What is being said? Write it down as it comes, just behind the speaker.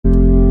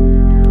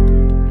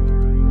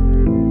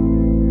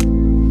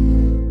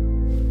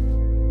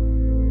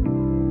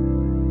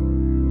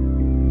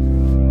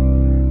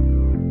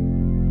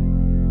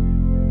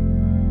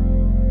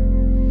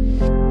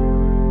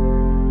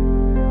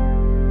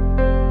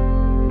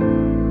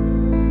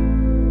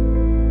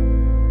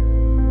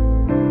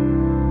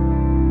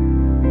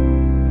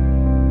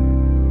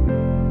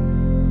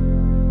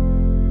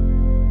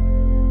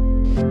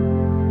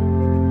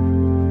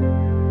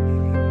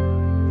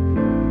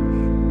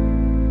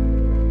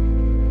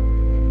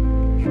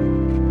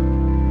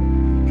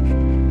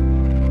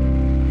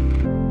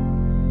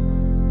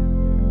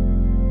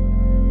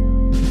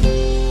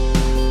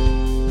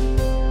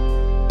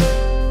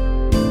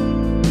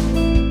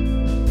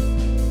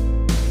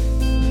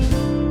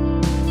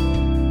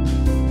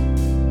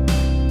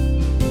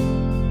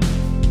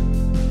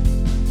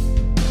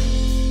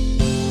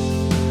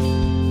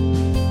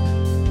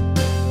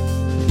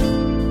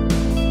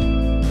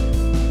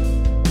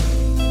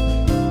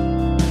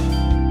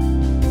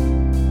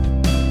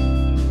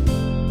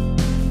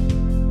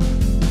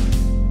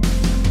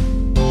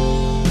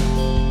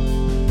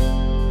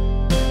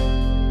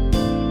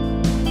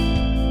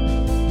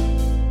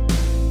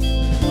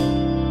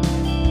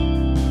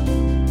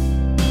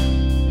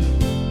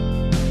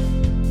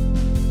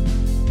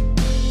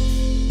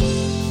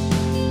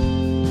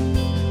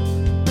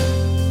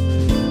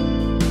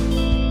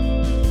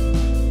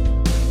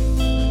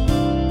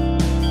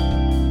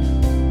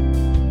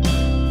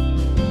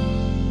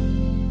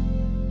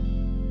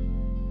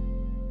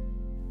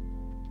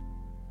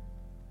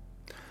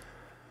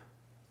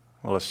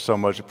Well, I so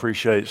much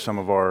appreciate some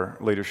of our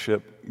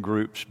leadership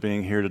groups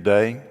being here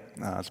today.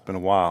 It's been a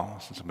while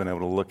since I've been able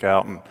to look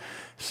out and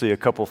see a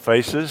couple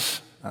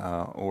faces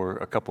or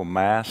a couple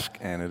masks,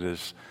 and it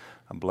is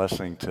a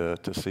blessing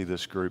to see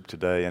this group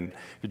today. And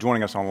if you're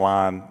joining us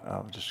online,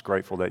 I'm just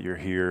grateful that you're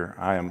here.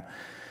 I'm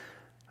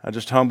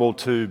just humbled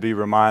to be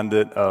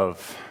reminded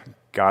of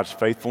God's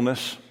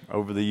faithfulness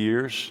over the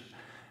years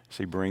as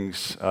He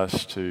brings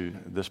us to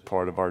this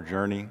part of our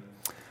journey.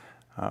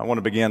 I want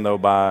to begin, though,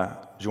 by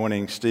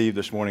joining Steve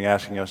this morning,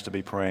 asking us to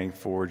be praying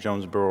for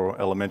Jonesboro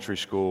Elementary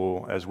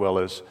School as well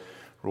as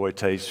Roy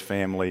Tay's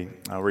family.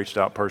 I reached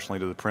out personally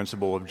to the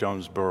principal of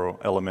Jonesboro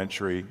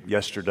Elementary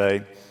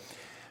yesterday,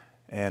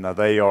 and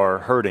they are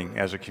hurting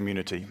as a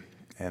community,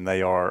 and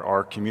they are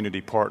our community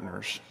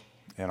partners,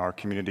 and our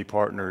community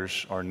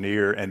partners are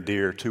near and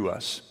dear to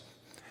us.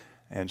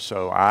 And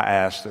so I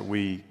ask that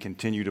we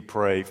continue to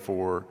pray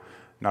for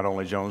not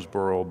only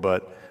Jonesboro,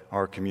 but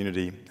our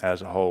community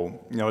as a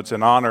whole. You know, it's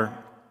an honor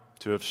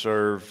to have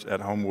served at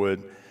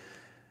Homewood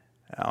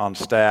on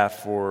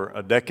staff for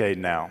a decade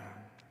now.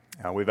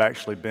 We've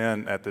actually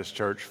been at this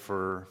church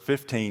for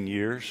 15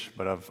 years,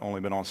 but I've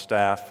only been on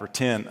staff for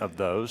 10 of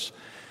those.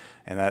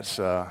 And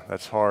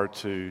that's hard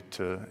to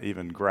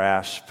even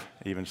grasp,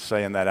 even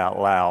saying that out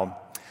loud.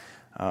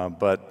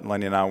 But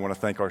Lenny and I want to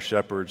thank our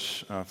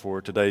shepherds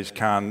for today's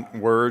kind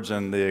words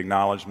and the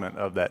acknowledgement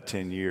of that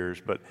 10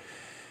 years. But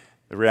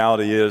the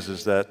reality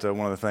is that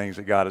one of the things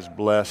that God has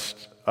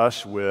blessed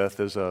us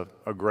with is a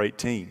great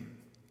team.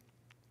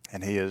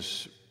 And He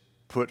has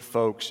put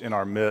folks in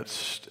our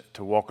midst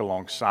to walk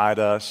alongside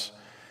us.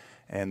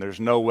 And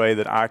there's no way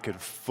that I could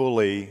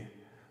fully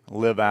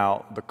live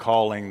out the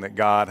calling that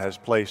God has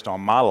placed on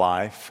my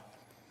life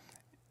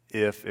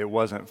if it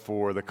wasn't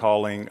for the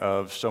calling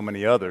of so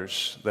many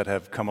others that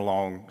have come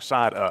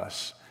alongside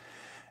us.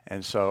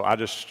 And so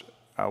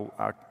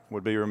I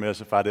would be remiss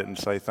if I didn't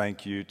say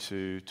thank you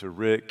to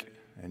Rick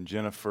and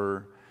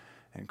Jennifer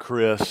and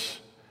Chris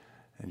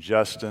and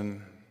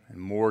Justin and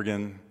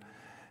Morgan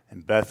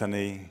and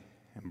Bethany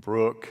and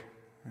Brooke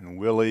and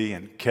Willie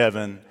and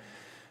Kevin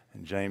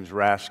and James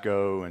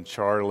Rasco and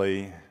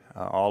Charlie,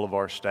 all of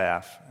our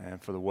staff,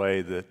 and for the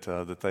way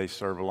that they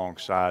serve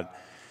alongside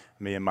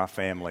me and my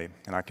family.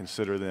 And I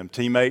consider them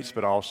teammates,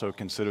 but I also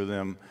consider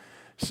them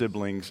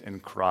siblings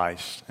in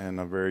Christ, and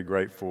I'm very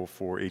grateful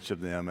for each of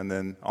them. And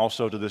then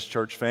also to this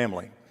church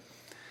family.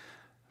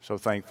 So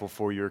thankful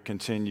for your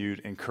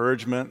continued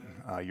encouragement,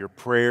 your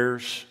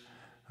prayers,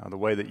 the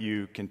way that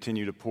you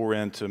continue to pour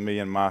into me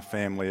and my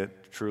family.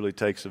 It truly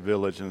takes a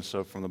village, and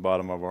so from the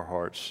bottom of our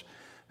hearts,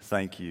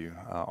 thank you.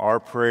 Our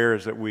prayer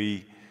is that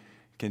we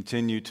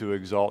continue to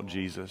exalt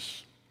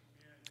Jesus,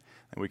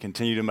 that we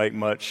continue to make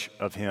much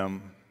of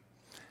Him,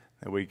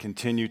 that we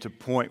continue to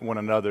point one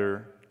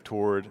another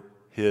toward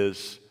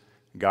His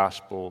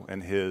gospel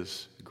and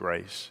His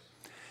grace.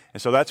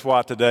 And so that's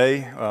why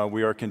today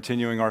we are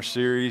continuing our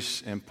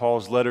series in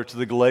Paul's letter to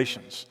the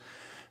Galatians.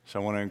 So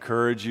I want to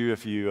encourage you,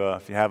 if you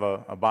have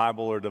a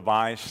Bible or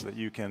device, that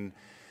you can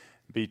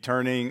be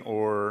turning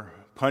or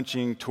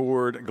punching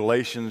toward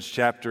Galatians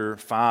chapter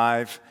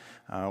 5.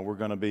 We're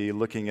going to be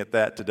looking at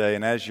that today.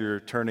 And as you're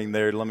turning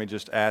there, let me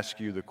just ask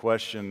you the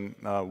question,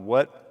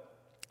 what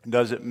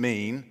does it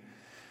mean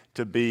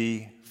to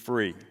be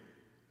free?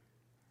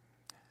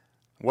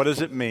 What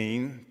does it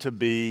mean to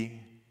be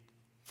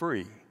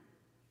free?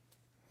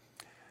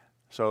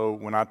 So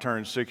when I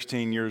turned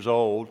 16 years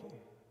old,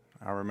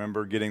 I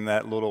remember getting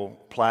that little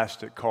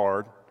plastic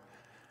card,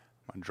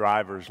 my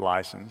driver's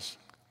license.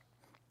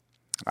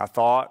 I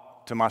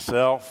thought to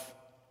myself,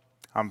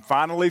 I'm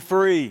finally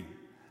free.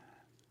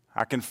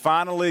 I can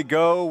finally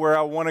go where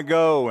I want to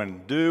go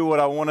and do what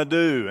I want to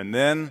do. And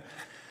then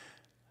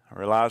I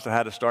realized I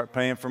had to start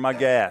paying for my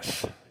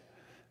gas.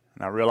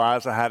 And I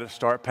realized I had to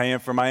start paying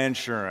for my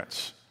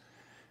insurance.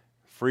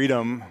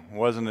 Freedom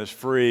wasn't as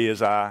free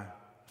as I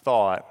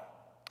thought.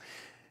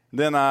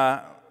 Then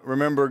I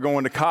remember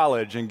going to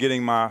college and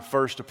getting my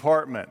first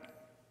apartment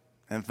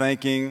and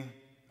thinking,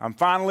 I'm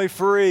finally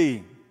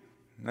free.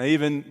 And I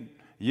even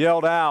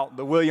yelled out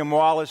the William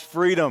Wallace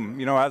freedom,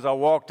 as I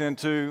walked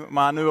into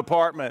my new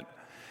apartment.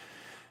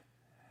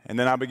 And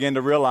then I began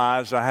to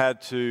realize I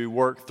had to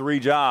work 3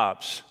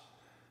 jobs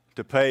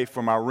to pay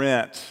for my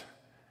rent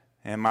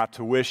and my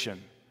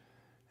tuition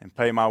and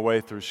pay my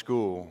way through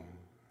school.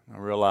 I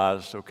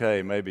realized,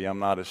 okay, maybe I'm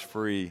not as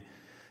free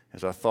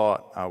as I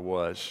thought I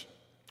was.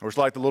 Or it's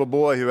like the little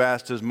boy who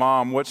asked his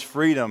mom, what's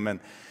freedom?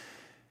 And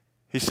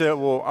he said, I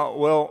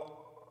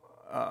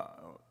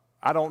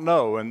don't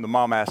know. And the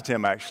mom asked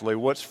him, actually,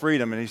 what's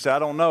freedom? And he said, I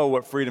don't know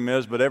what freedom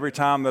is, but every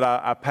time that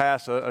I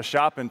pass a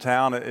shop in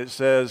town, it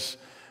says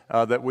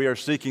that we are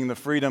seeking the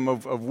freedom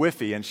of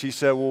Wi-Fi. And she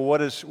said, well,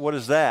 what is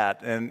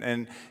that?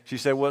 And she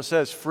said, well, it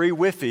says free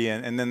Wi-Fi.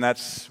 And then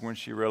that's when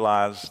she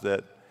realized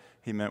that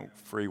he meant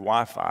free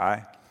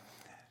Wi-Fi.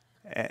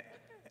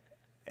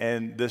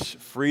 And this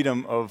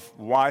freedom of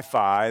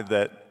Wi-Fi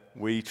that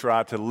we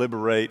try to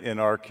liberate in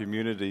our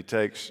community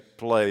takes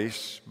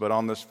place. But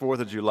on this 4th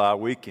of July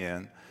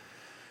weekend,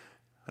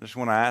 I just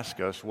want to ask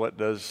us, what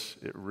does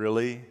it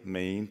really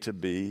mean to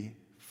be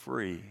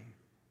free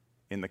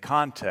in the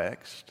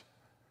context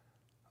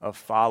of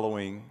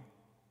following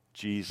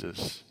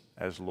Jesus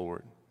as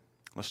Lord?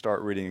 Let's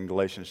start reading in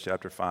Galatians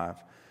chapter 5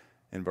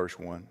 in verse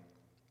 1.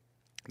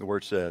 The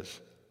word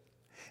says,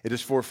 "It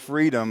is for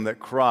freedom that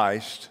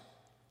Christ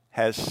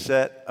has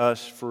set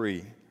us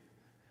free.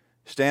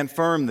 Stand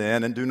firm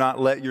then, and do not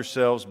let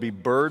yourselves be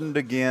burdened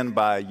again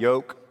by a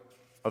yoke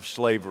of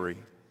slavery.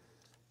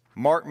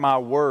 Mark my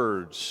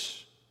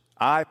words.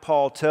 I,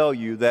 Paul, tell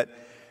you that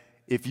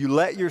if you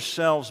let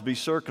yourselves be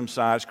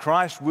circumcised,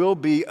 Christ will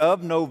be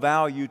of no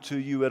value to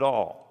you at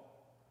all.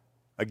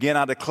 Again,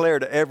 I declare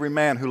to every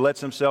man who lets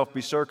himself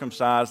be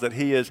circumcised that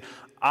he is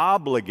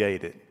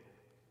obligated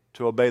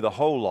to obey the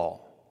whole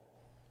law.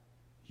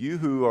 You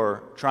who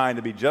are trying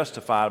to be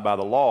justified by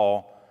the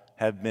law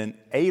have been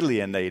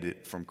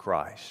alienated from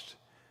Christ.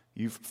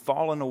 You've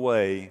fallen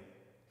away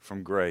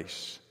from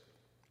grace.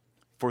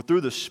 For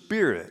through the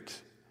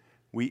Spirit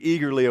we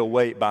eagerly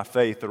await by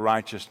faith the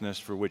righteousness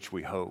for which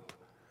we hope.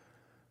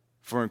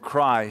 For in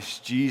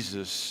Christ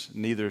Jesus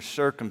neither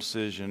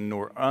circumcision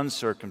nor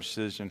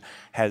uncircumcision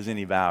has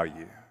any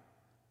value.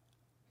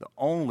 The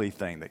only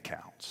thing that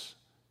counts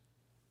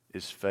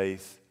is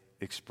faith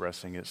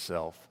expressing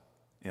itself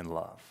in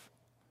love."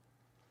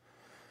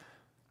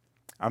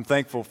 I'm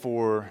thankful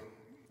for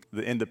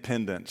the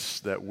independence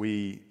that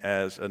we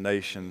as a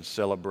nation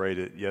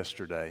celebrated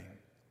yesterday.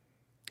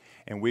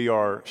 And we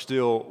are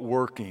still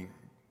working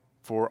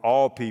for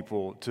all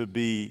people to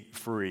be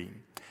free.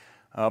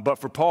 But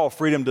for Paul,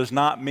 freedom does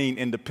not mean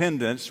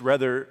independence.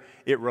 Rather,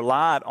 it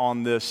relied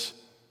on this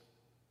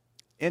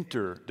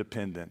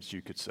interdependence,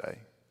 you could say.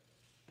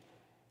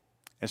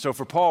 And so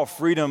for Paul,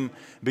 freedom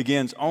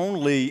begins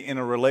only in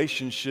a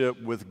relationship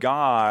with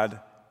God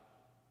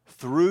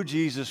through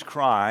Jesus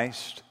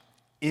Christ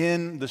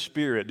in the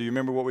Spirit. Do you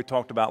remember what we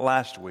talked about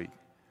last week?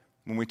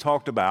 When we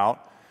talked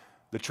about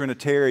the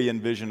Trinitarian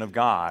vision of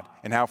God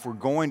and how if we're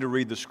going to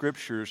read the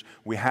Scriptures,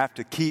 we have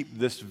to keep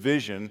this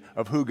vision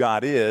of who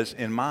God is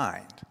in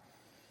mind.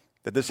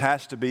 That this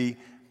has to be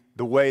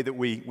the way that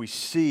we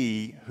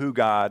see who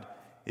God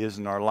is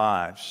in our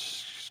lives.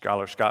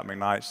 Scholar Scott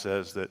McKnight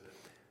says that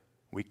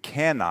we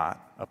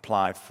cannot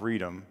apply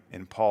freedom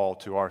in Paul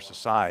to our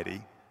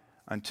society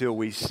until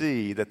we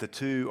see that the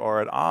two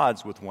are at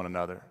odds with one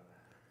another.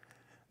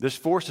 This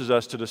forces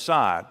us to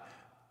decide.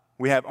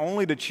 We have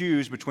only to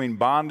choose between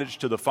bondage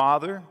to the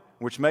Father,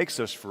 which makes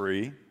us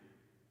free,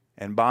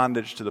 and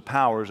bondage to the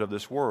powers of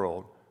this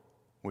world,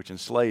 which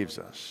enslaves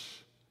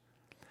us.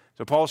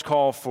 So Paul's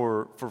call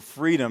for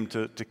freedom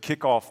to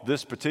kick off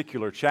this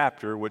particular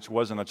chapter, which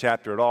wasn't a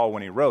chapter at all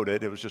when he wrote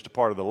it, it was just a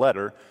part of the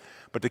letter.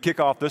 But to kick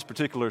off this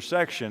particular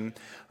section,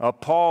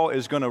 Paul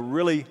is going to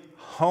really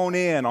hone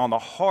in on the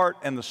heart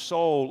and the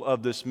soul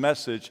of this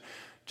message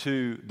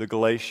to the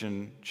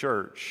Galatian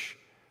church.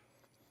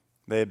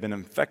 They had been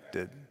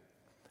infected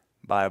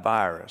by a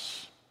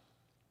virus.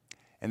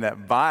 And that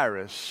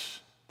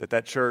virus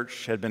that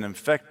church had been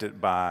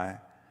infected by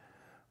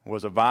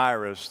was a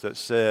virus that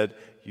said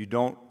you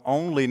don't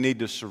only need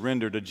to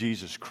surrender to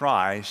Jesus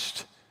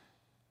Christ,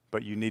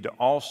 but you need to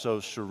also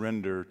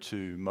surrender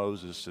to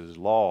Moses'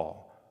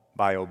 law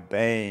by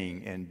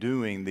obeying and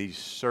doing these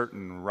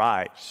certain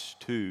rites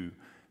to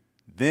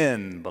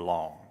then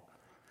belong.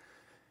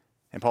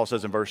 And Paul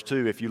says in verse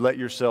 2, if you let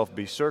yourself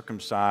be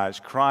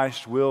circumcised,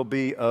 Christ will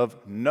be of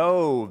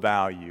no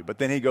value. But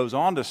then he goes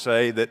on to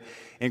say that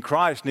in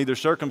Christ, neither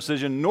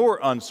circumcision nor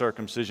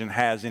uncircumcision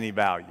has any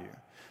value.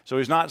 So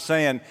he's not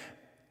saying,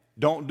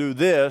 don't do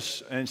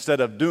this instead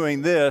of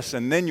doing this,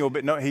 and then you'll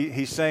be. No,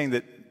 he's saying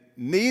that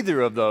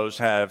neither of those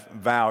have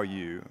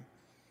value.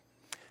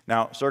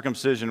 Now,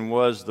 circumcision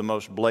was the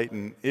most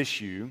blatant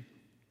issue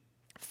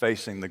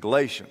facing the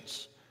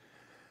Galatians.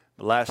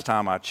 The last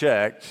time I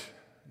checked,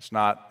 it's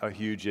not a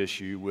huge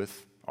issue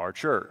with our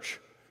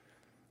church.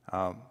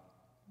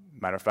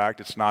 Matter of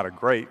fact, it's not a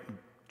great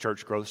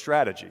church growth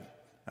strategy,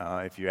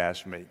 if you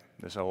ask me,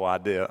 this whole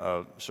idea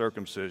of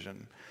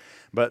circumcision.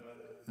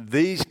 But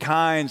these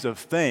kinds of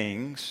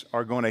things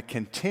are going to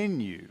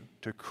continue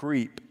to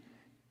creep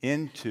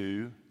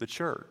into the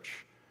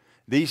church.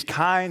 These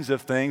kinds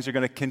of things are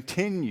going to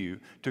continue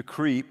to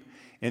creep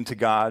into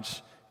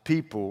God's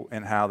people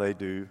and how they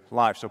do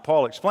life. So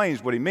Paul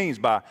explains what he means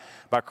by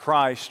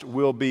Christ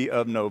will be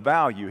of no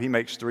value. He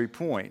makes 3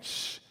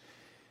 points.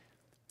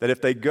 That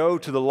if they go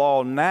to the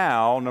law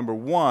now, number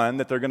one,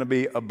 that they're going to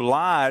be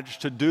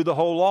obliged to do the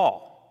whole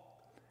law.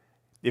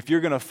 If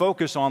you're going to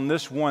focus on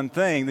this one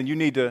thing, then you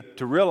need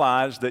to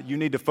realize that you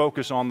need to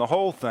focus on the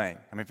whole thing.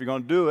 I mean, if you're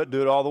going to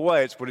do it all the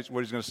way. It's what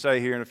he's going to say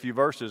here in a few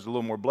verses a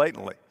little more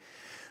blatantly.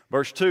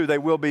 Verse 2, they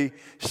will be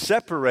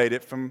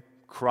separated from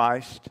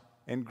Christ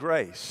and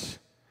grace.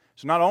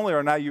 So not only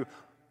are now you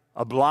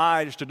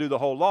obliged to do the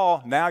whole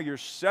law, now you're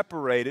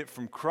separated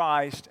from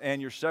Christ and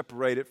you're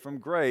separated from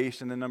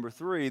grace. And then number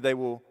 3, they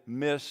will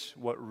miss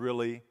what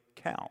really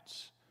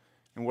counts.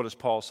 And what does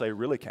Paul say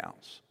really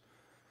counts?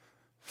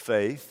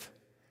 Faith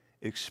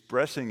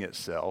expressing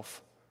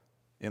itself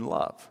in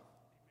love.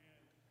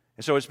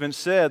 And so it's been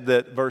said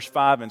that verse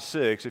 5 and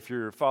 6, if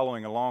you're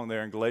following along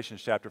there in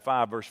Galatians chapter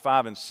 5, verse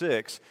 5 and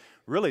 6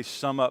 really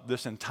sum up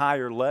this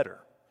entire letter.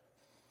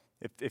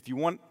 If you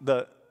want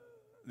the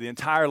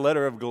entire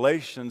letter of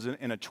Galatians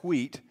in a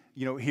tweet,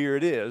 here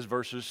it is,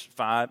 verses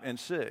 5 and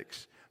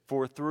 6.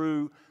 For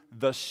through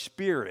the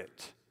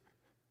Spirit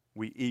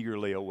we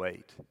eagerly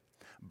await,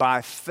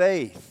 by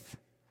faith,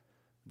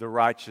 the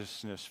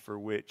righteousness for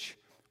which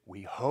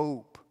we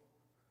hope.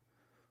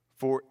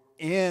 For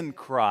in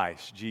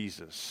Christ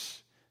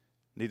Jesus,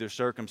 neither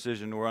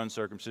circumcision nor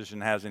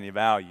uncircumcision has any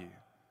value.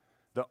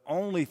 The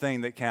only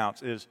thing that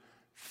counts is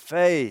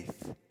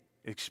faith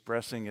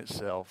expressing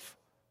itself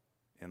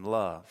in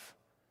love.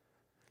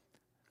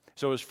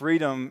 So is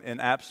freedom in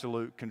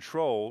absolute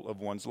control of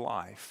one's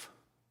life.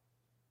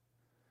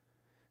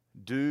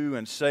 Do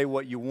and say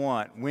what you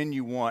want, when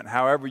you want,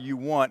 however you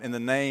want, in the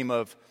name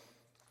of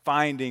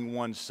finding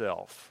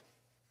oneself?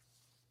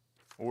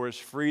 Or is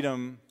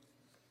freedom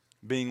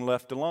being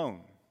left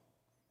alone?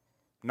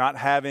 Not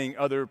having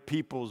other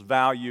people's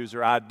values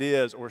or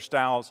ideas or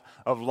styles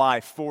of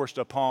life forced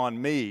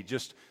upon me.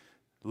 Just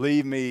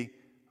leave me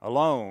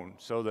alone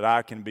so that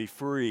I can be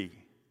free.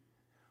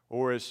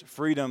 Or is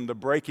freedom the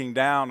breaking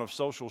down of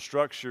social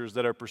structures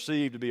that are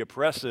perceived to be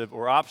oppressive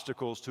or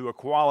obstacles to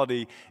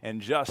equality and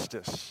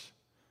justice?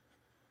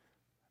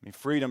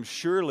 Freedom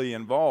surely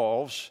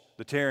involves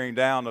the tearing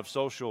down of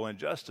social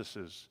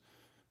injustices,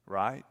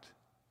 right?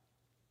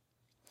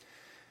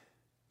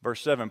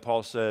 Verse 7,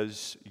 Paul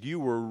says, you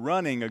were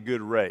running a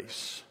good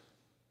race.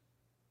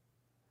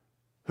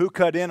 Who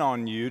cut in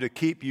on you to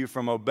keep you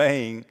from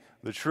obeying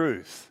the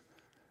truth?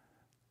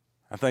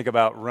 I think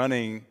about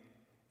running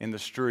in the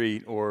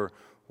street or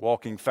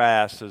walking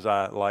fast, as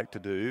I like to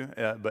do,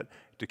 but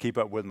to keep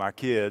up with my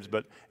kids.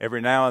 But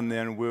every now and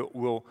then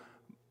we'll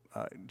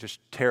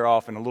just tear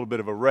off in a little bit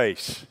of a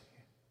race.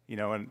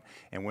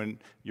 And when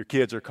your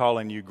kids are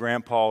calling you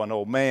grandpa and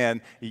old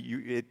man,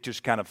 it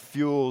just kind of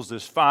fuels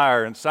this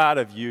fire inside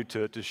of you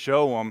to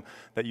show them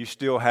that you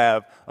still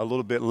have a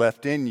little bit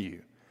left in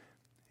you,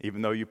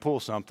 even though you pull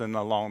something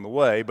along the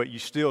way, but you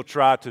still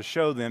try to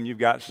show them you've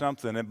got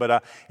something.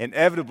 But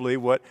inevitably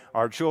what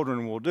our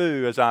children will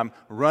do as I'm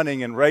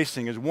running and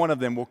racing is one of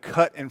them will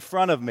cut in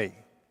front of me.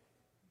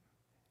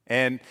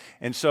 And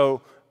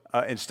so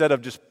instead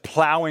of just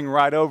plowing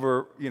right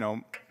over,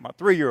 my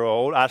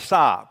 3-year-old, I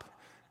stop.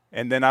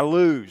 And then I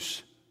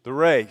lose the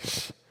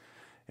race.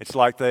 It's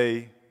like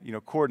they,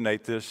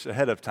 coordinate this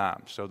ahead of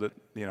time so that,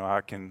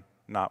 I can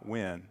not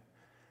win.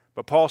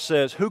 But Paul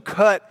says, who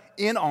cut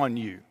in on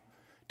you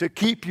to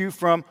keep you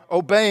from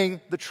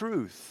obeying the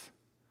truth?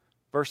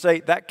 Verse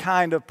 8, that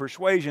kind of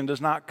persuasion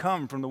does not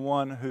come from the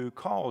one who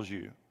calls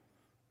you.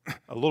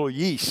 A little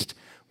yeast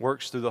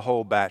works through the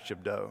whole batch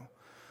of dough.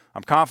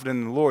 I'm confident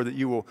in the Lord that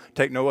you will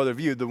take no other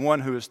view. The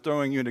one who is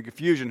throwing you into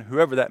confusion,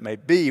 whoever that may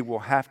be, will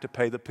have to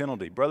pay the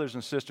penalty. Brothers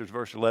and sisters,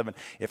 verse 11,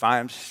 if I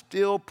am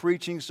still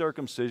preaching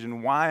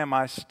circumcision, why am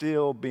I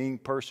still being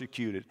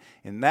persecuted?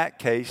 In that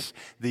case,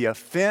 the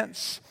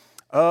offense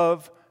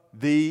of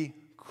the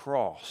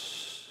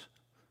cross.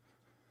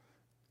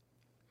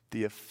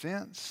 The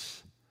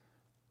offense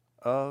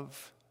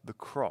of the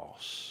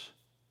cross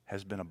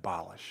has been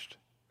abolished.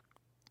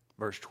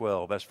 Verse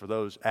 12, as for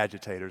those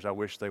agitators, I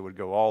wish they would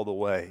go all the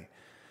way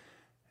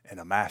and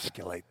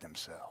emasculate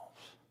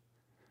themselves.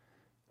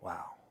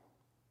 Wow.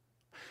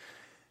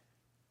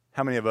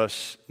 How many of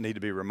us need to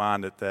be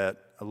reminded that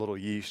a little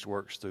yeast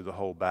works through the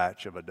whole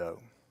batch of a dough?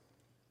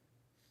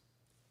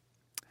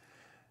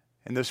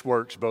 And this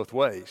works both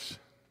ways.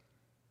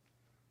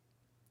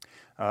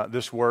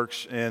 This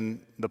works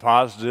in the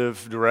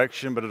positive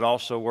direction, but it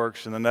also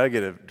works in the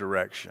negative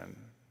direction.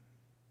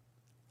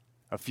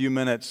 A few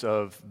minutes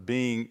of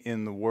being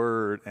in the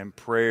Word and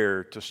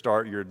prayer to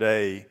start your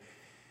day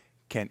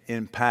can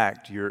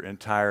impact your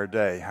entire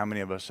day. How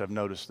many of us have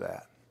noticed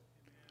that?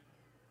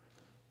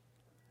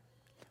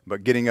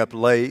 But getting up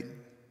late,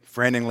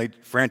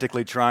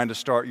 frantically trying to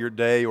start your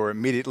day, or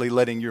immediately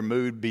letting your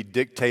mood be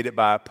dictated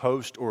by a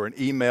post or an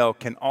email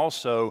can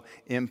also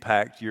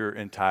impact your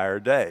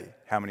entire day.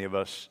 How many of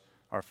us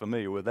are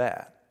familiar with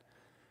that?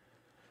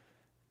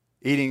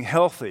 Eating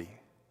healthy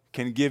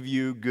can give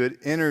you good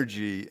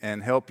energy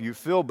and help you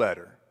feel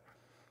better.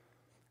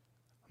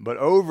 But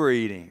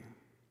overeating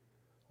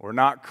or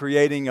not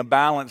creating a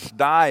balanced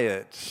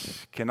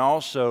diet can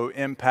also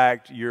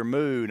impact your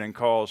mood and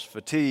cause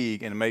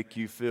fatigue and make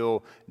you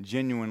feel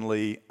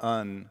genuinely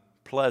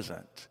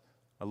unpleasant.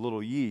 A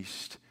little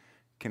yeast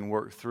can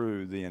work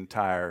through the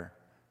entire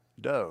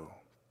dough.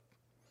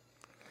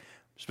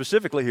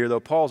 Specifically here, though,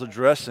 Paul's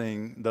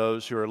addressing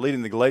those who are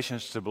leading the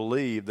Galatians to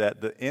believe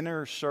that the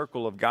inner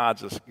circle of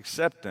God's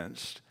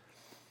acceptance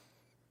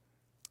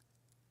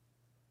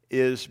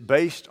is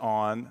based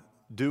on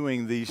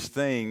doing these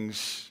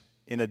things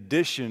in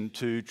addition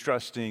to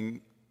trusting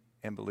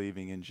and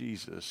believing in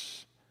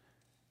Jesus.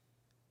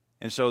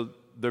 And so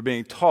they're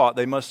being taught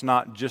they must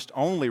not just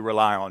only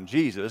rely on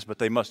Jesus, but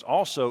they must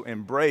also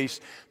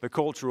embrace the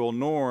cultural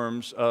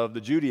norms of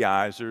the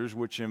Judaizers,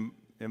 which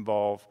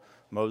involve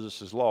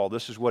Moses' law.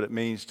 This is what it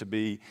means to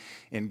be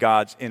in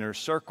God's inner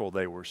circle,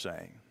 they were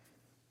saying.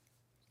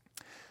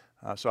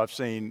 So I've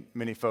seen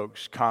many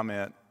folks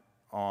comment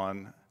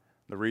on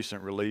the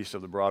recent release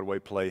of the Broadway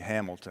play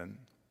Hamilton.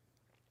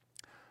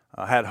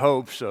 I had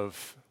hopes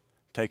of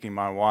taking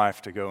my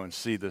wife to go and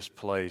see this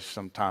play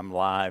sometime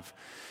live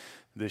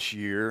this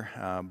year,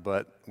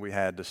 but we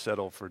had to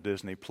settle for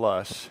Disney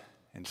Plus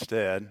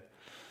instead.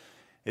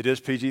 It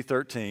is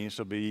PG-13,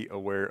 so be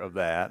aware of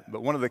that.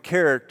 But one of the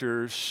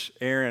characters,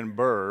 Aaron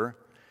Burr,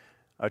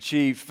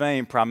 achieved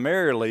fame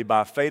primarily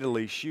by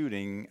fatally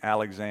shooting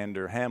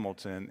Alexander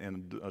Hamilton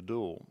in a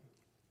duel.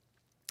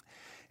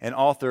 And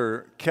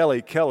author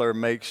Kelly Keller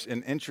makes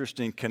an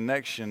interesting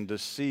connection to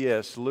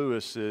C.S.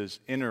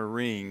 Lewis's Inner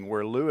Ring,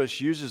 where Lewis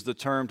uses the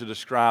term to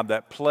describe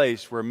that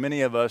place where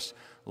many of us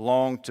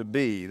long to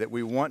be, that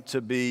we want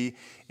to be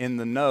in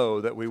the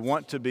know, that we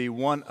want to be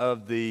one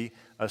of the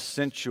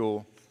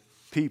essential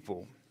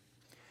people.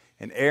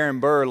 And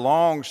Aaron Burr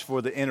longs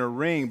for the inner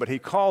ring, but he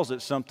calls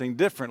it something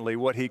differently.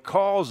 What he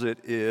calls it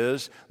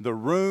is the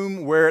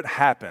room where it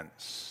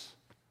happens.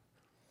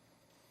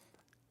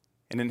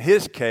 And in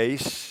his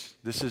case,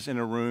 this is in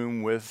a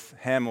room with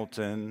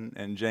Hamilton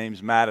and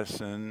James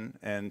Madison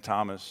and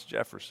Thomas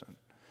Jefferson.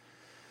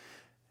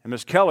 And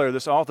Ms. Keller,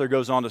 this author,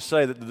 goes on to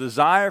say that the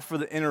desire for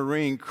the inner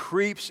ring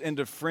creeps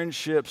into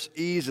friendships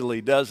easily,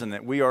 doesn't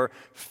it? We are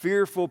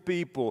fearful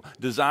people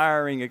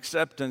desiring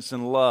acceptance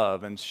and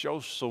love, and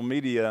social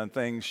media and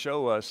things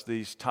show us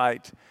these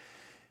tight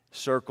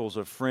circles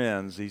of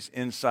friends, these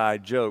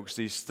inside jokes,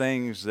 these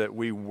things that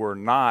we were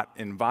not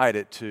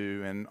invited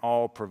to, and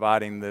all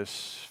providing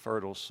this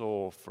fertile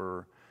soil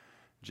for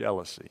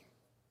jealousy.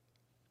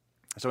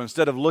 So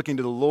instead of looking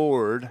to the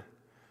Lord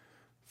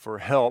for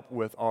help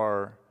with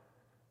our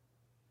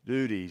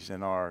duties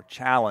and our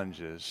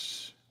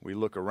challenges, we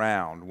look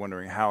around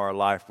wondering how our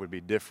life would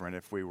be different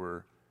if we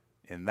were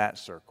in that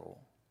circle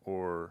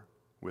or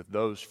with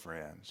those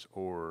friends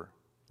or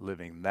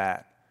living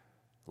that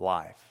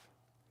life.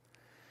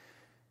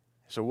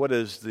 So what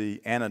is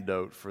the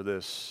antidote for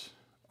this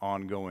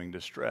ongoing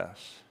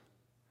distress?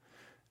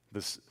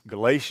 This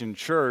Galatian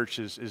church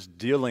is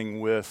dealing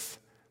with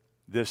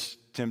this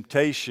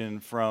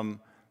temptation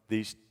from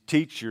these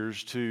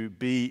teachers to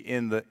be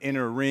in the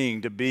inner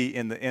ring, to be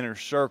in the inner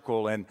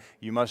circle, and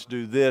you must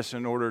do this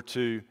in order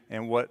to,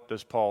 and what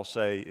does Paul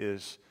say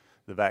is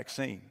the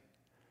vaccine?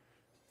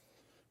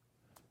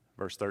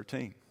 Verse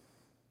 13.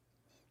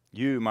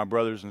 You, my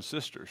brothers and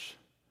sisters,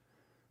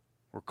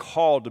 were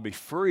called to be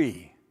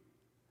free,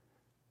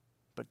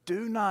 but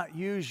do not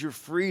use your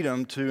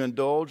freedom to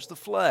indulge the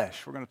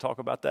flesh. We're going to talk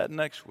about that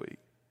next week.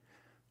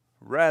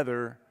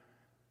 Rather,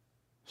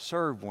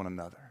 serve one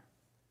another.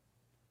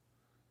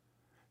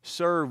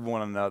 Serve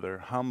one another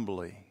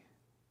humbly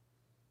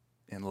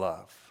in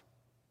love.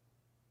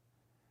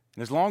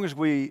 And as long as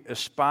we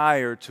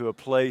aspire to a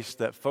place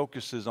that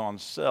focuses on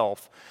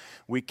self,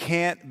 we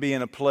can't be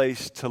in a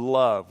place to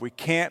love. We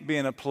can't be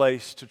in a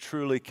place to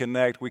truly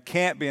connect. We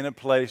can't be in a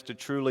place to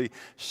truly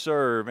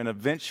serve and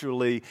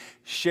eventually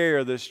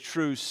share this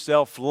true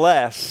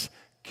selfless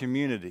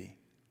community.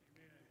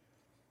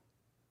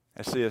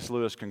 As C.S.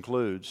 Lewis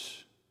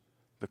concludes,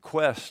 the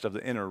quest of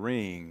the inner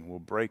ring will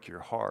break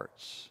your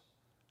hearts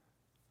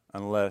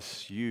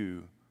unless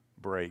you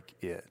break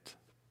it.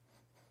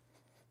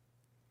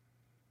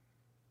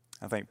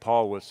 I think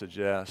Paul would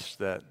suggest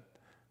that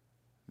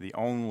the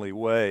only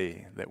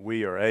way that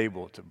we are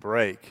able to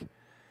break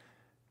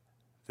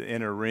the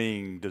inner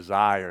ring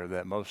desire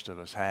that most of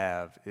us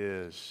have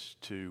is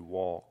to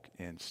walk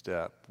in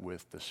step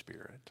with the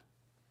Spirit,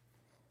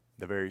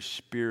 the very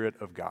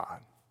Spirit of God.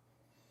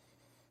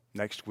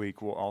 Next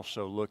week, we'll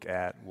also look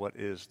at what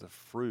is the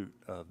fruit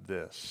of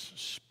this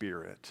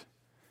Spirit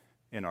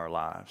in our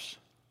lives.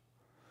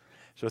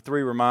 So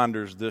 3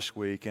 reminders this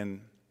week,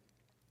 and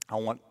I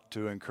want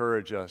to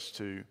encourage us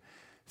to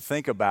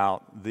think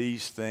about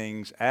these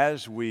things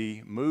as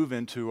we move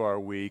into our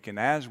week and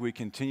as we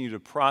continue to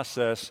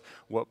process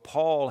what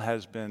Paul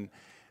has been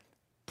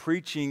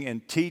preaching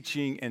and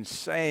teaching and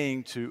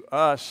saying to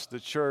us, the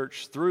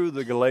church, through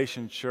the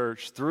Galatian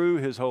church, through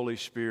his Holy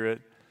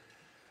Spirit.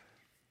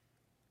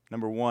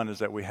 Number 1 is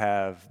that we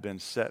have been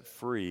set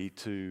free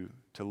to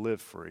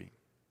live free.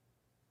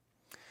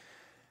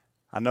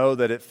 I know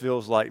that it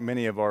feels like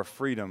many of our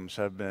freedoms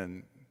have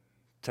been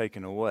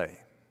taken away.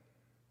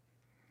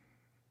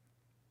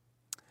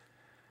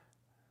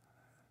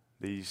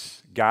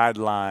 These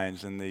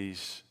guidelines and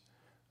these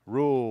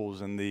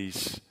rules and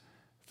these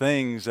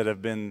things that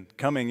have been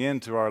coming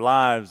into our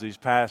lives these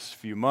past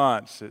few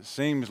months, it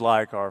seems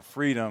like our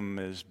freedom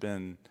has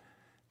been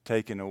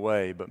taken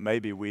away, but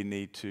maybe we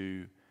need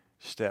to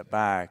step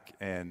back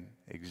and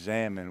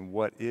examine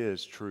what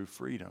is true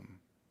freedom.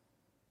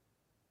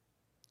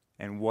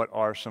 And what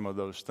are some of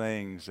those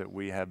things that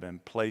we have been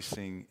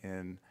placing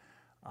in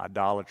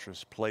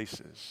idolatrous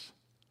places?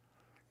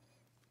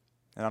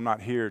 And I'm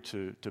not here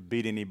to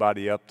beat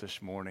anybody up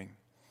this morning.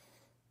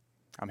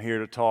 I'm here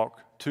to talk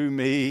to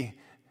me,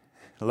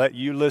 let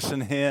you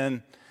listen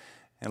in,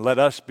 And let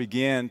us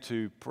begin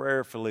to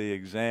prayerfully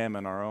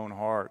examine our own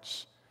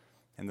hearts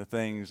and the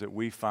things that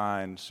we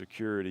find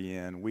security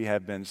in. We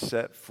have been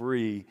set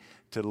free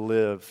to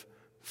live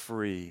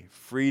free.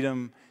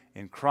 Freedom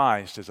in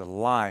Christ is a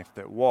life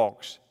that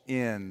walks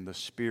in the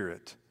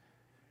Spirit.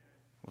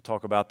 We'll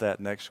talk about that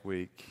next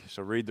week.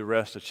 So read the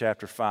rest of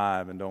chapter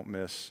 5 and don't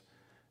miss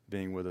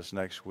being with us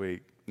next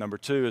week. Number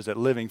 2 is that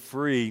living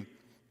free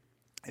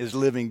is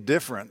living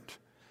different.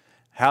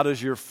 How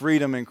does your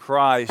freedom in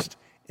Christ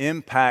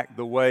impact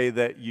the way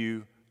that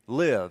you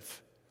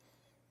live?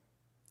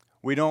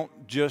 We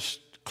don't just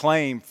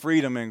claim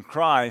freedom in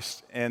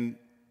Christ and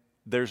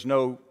there's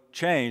no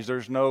change,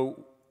 there's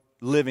no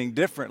living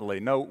differently.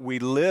 No, we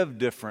live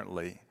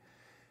differently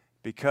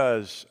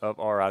because of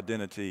our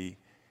identity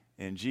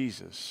in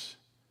Jesus.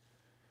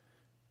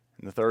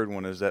 And the third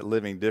one is that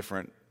living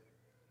different,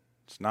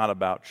 it's not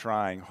about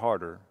trying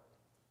harder,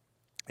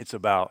 it's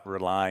about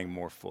relying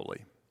more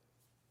fully.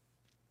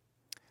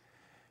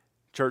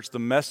 Church, the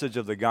message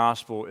of the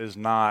gospel is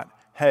not,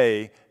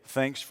 hey,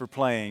 thanks for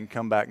playing,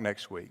 come back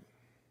next week.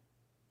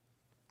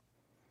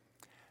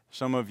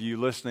 Some of you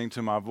listening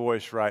to my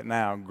voice right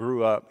now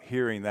grew up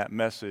hearing that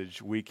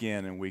message week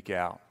in and week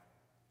out.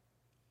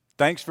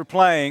 Thanks for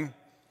playing,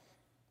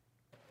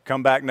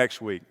 come back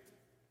next week.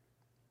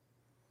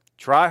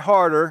 Try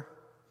harder,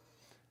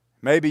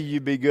 maybe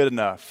you'd be good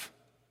enough.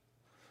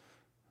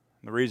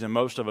 The reason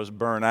most of us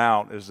burn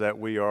out is that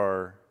we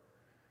are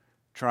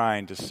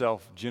trying to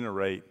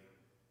self-generate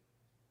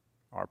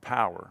our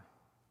power.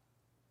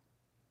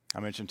 I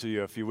mentioned to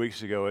you a few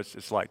weeks ago,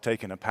 it's like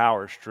taking a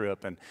power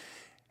strip and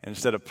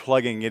instead of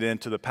plugging it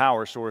into the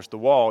power source, the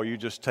wall, you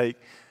just take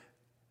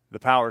the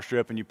power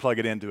strip and you plug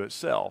it into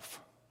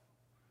itself.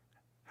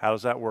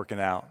 How's that working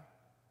out?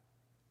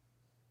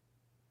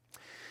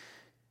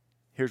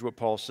 Here's what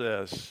Paul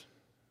says,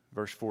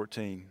 verse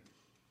 14.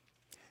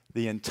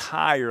 The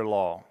entire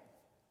law,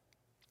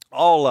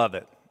 all of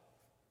it,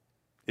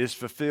 is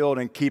fulfilled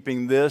in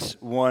keeping this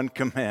one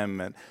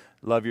commandment: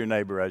 love your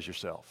neighbor as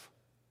yourself.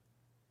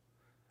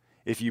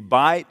 If you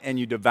bite and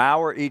you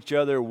devour each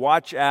other,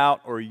 watch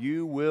out, or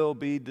you will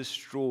be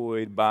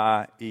destroyed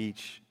by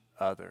each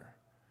other.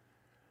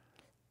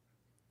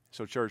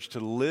 So, church, to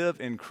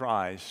live in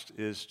Christ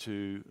is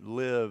to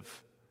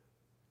live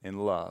in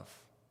love.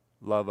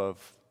 Love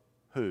of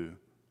who?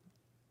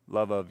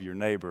 Love of your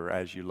neighbor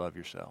as you love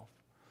yourself.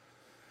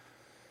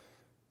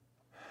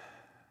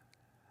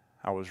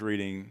 I was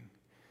reading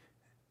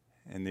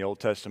in the Old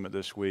Testament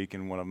this week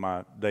in one of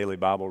my daily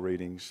Bible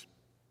readings,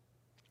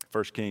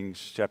 1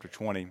 Kings chapter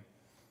 20.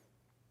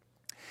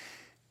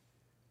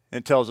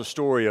 It tells a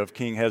story of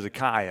King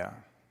Hezekiah.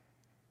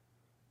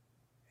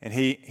 And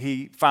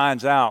he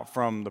finds out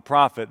from the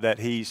prophet that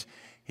he's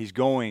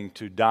going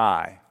to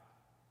die.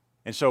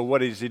 And so what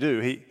does he do?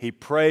 He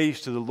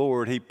prays to the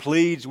Lord. He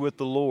pleads with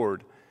the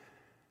Lord.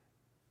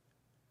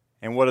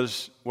 And what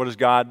does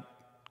God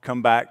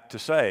come back to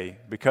say?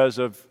 Because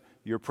of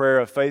your prayer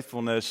of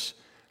faithfulness,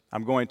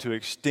 I'm going to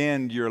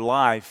extend your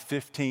life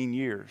 15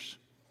 years.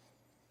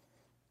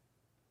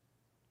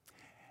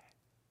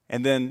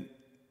 And then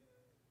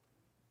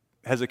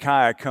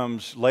Hezekiah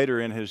comes later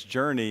in his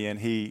journey and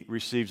he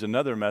receives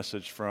another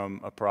message from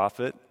a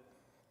prophet.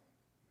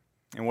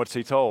 And what's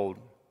he told?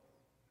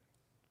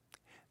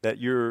 That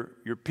your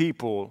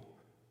people,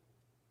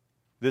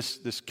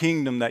 this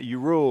kingdom that you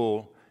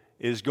rule,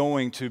 is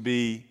going to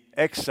be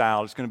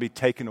exiled. It's going to be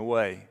taken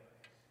away.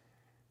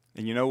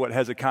 And you know what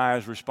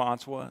Hezekiah's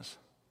response was?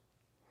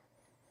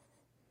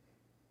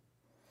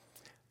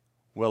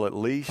 Well, at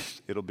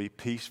least it'll be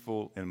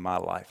peaceful in my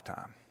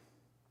lifetime.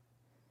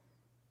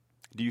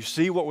 Do you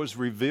see what was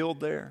revealed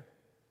there?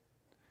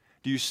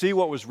 Do you see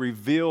what was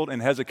revealed in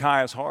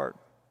Hezekiah's heart?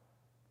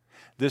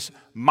 This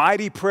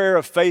mighty prayer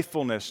of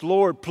faithfulness.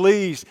 Lord,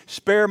 please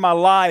spare my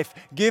life.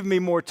 Give me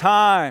more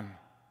time.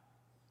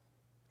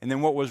 And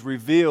then what was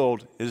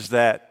revealed is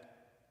that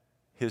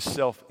his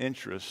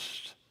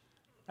self-interest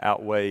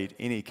outweighed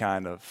any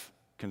kind of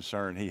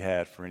concern he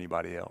had for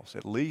anybody else.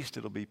 At least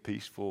it'll be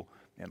peaceful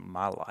in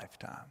my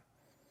lifetime.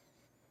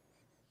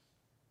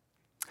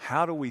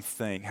 How do we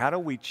think? How do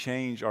we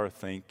change our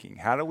thinking?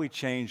 How do we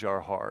change our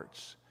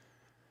hearts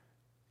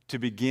to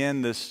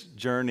begin this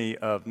journey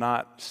of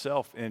not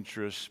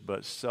self-interest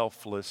but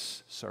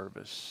selfless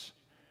service?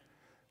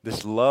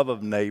 This love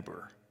of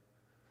neighbor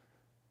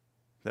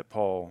that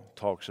Paul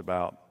talks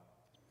about.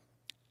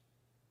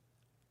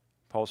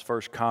 Paul's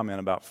first comment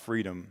about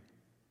freedom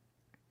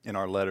in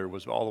our letter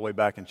was all the way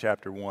back in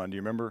chapter 1. Do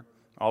you remember?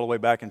 All the way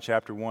back in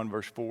chapter 1,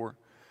 verse 4.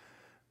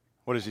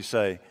 What does he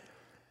say?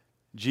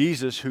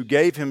 Jesus, who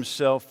gave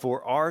himself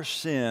for our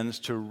sins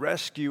to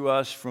rescue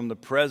us from the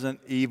present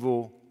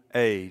evil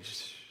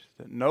age,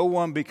 that no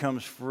one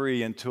becomes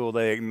free until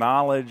they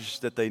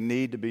acknowledge that they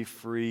need to be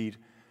freed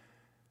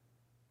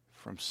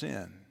from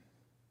sin.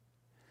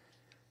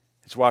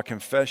 It's why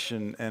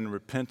confession and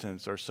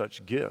repentance are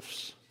such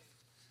gifts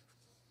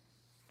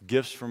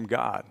from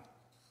God.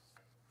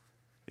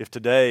 If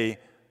today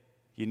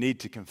you need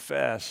to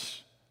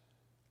confess,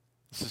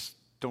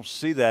 don't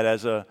see that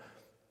as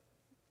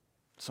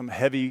some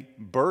heavy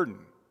burden.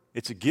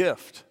 It's a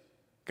gift.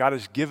 God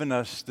has given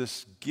us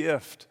this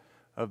gift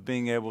of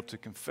being able to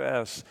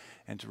confess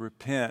and to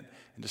repent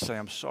and to say,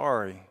 I'm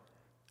sorry,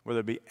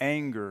 whether it be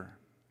anger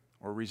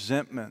or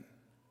resentment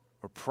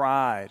or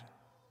pride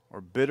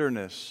or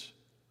bitterness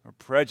or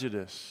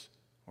prejudice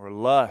or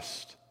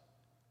lust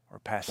or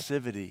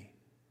passivity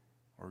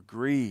or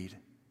greed.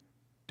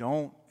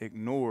 Don't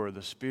ignore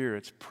the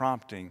Spirit's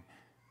prompting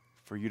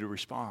for you to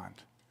respond.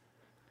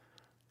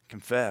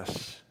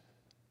 Confess.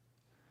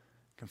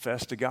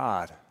 Confess to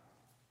God. I'm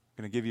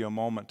going to give you a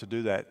moment to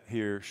do that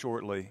here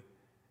shortly.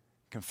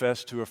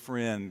 Confess to a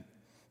friend,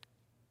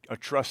 a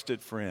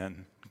trusted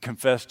friend.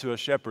 Confess to a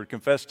shepherd.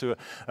 Confess to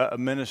a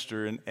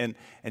minister. And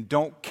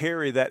don't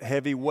carry that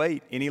heavy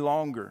weight any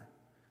longer.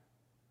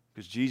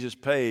 Because Jesus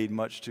paid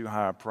much too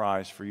high a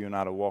price for you and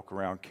I to walk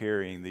around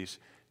carrying these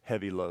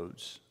heavy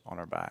loads on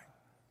our back.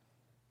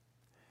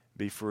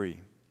 Be free.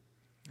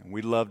 And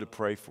we'd love to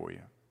pray for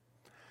you.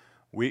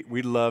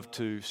 We'd love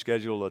to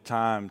schedule a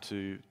time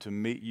to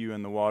meet you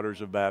in the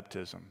waters of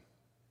baptism.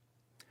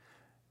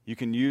 You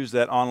can use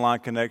that online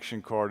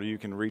connection card, or you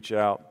can reach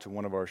out to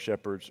one of our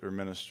shepherds or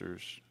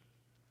ministers.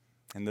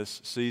 In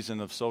this season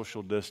of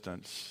social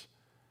distance,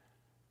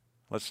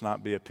 let's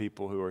not be a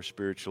people who are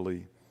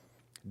spiritually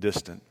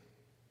distant.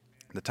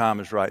 The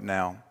time is right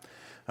now.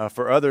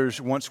 For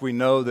others, once we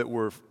know that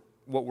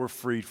we're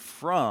freed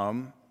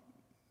from,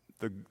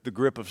 the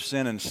grip of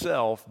sin and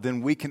self,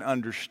 then we can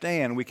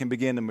understand, we can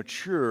begin to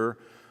mature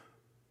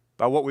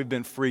by what we've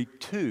been freed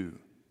to.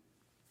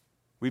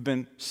 We've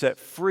been set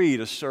free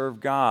to serve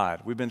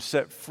God. We've been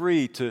set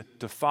free to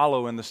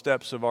follow in the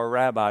steps of our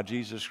Rabbi,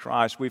 Jesus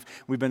Christ. We've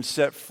been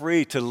set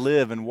free to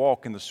live and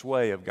walk in the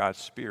sway of God's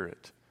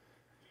Spirit.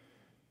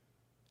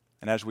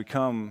 And as we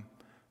come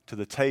to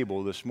the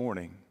table this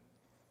morning,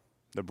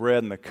 the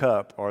bread and the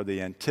cup are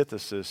the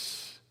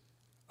antithesis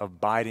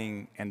of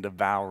biting and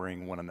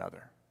devouring one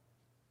another.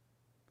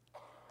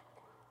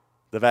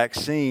 The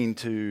vaccine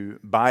to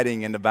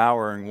biting and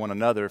devouring one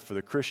another for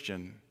the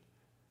Christian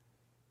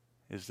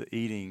is the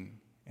eating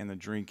and the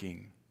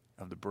drinking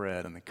of the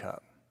bread and the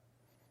cup.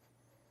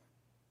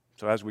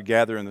 So as we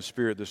gather in the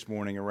Spirit this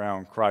morning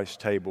around Christ's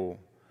table,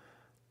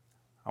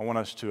 I want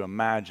us to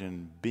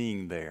imagine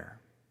being there.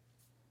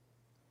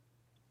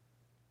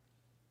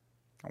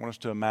 I want us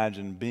to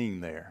imagine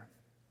being there.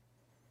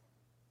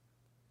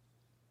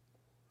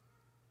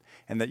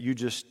 And that you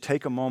just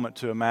take a moment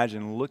to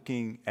imagine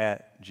looking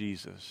at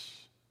Jesus.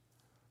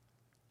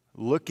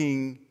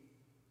 Looking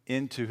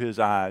into his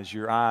eyes,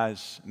 your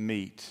eyes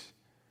meet.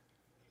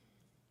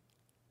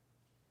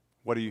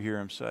 What do you hear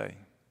him say?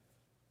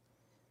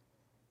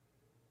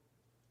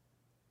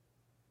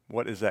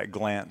 What does that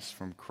glance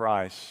from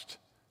Christ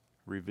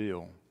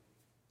reveal?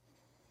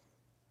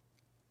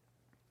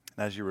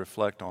 As you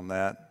reflect on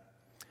that,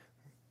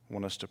 I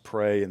want us to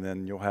pray, and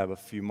then you'll have a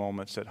few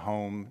moments at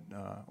home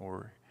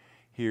or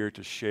here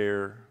to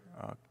share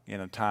in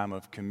a time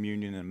of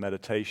communion and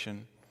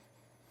meditation.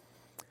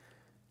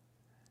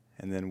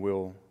 And then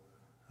we'll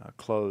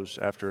close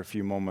after a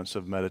few moments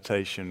of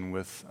meditation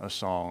with a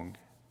song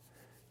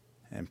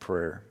and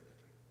prayer.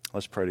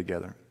 Let's pray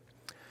together.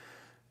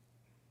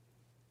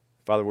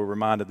 Father, we're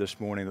reminded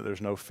this morning that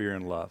there's no fear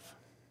in love.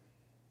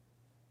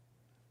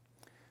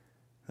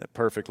 That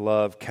perfect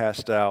love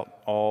casts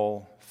out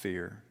all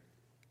fear.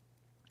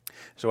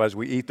 So as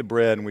we eat the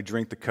bread and we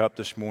drink the cup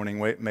this morning,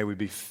 may we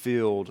be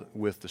filled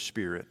with the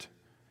Spirit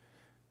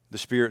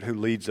who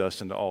leads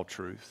us into all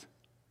truth.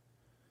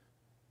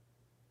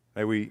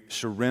 May we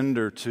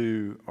surrender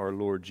to our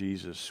Lord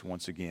Jesus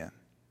once again.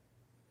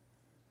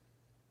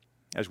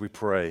 As we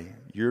pray,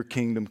 your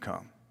kingdom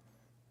come,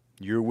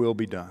 your will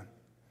be done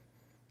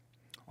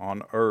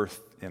on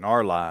earth in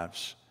our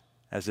lives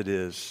as it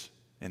is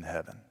in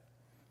heaven.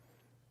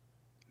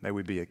 May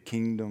we be a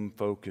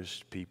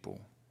kingdom-focused people.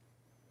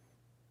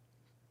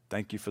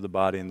 Thank you for the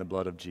body and the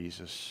blood of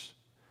Jesus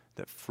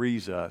that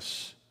frees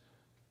us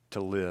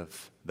to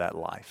live that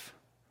life.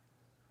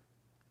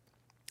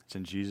 It's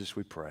in Jesus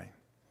we pray.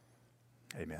 Amen.